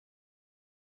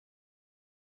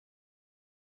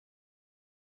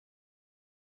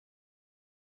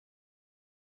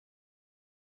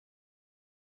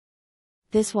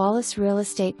This Wallace Real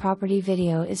Estate property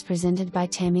video is presented by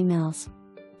Tammy Mills.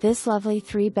 This lovely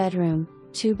 3-bedroom,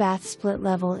 2-bath split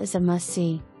level is a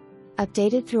must-see.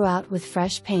 Updated throughout with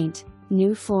fresh paint,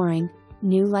 new flooring,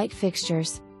 new light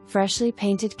fixtures, freshly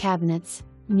painted cabinets,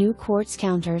 new quartz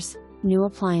counters, new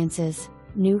appliances,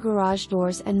 new garage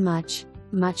doors and much,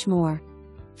 much more.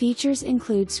 Features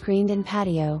include screened-in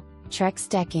patio, Trex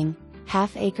decking,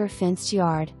 half-acre fenced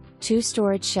yard, 2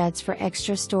 storage sheds for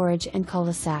extra storage and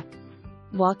cul-de-sac.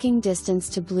 Walking distance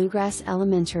to Bluegrass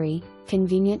Elementary,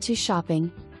 convenient to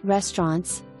shopping,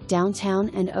 restaurants,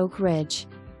 downtown and Oak Ridge.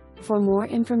 For more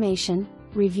information,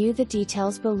 review the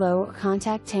details below or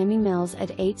contact Tammy Mills at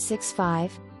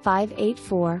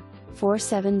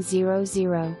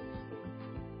 865-584-4700.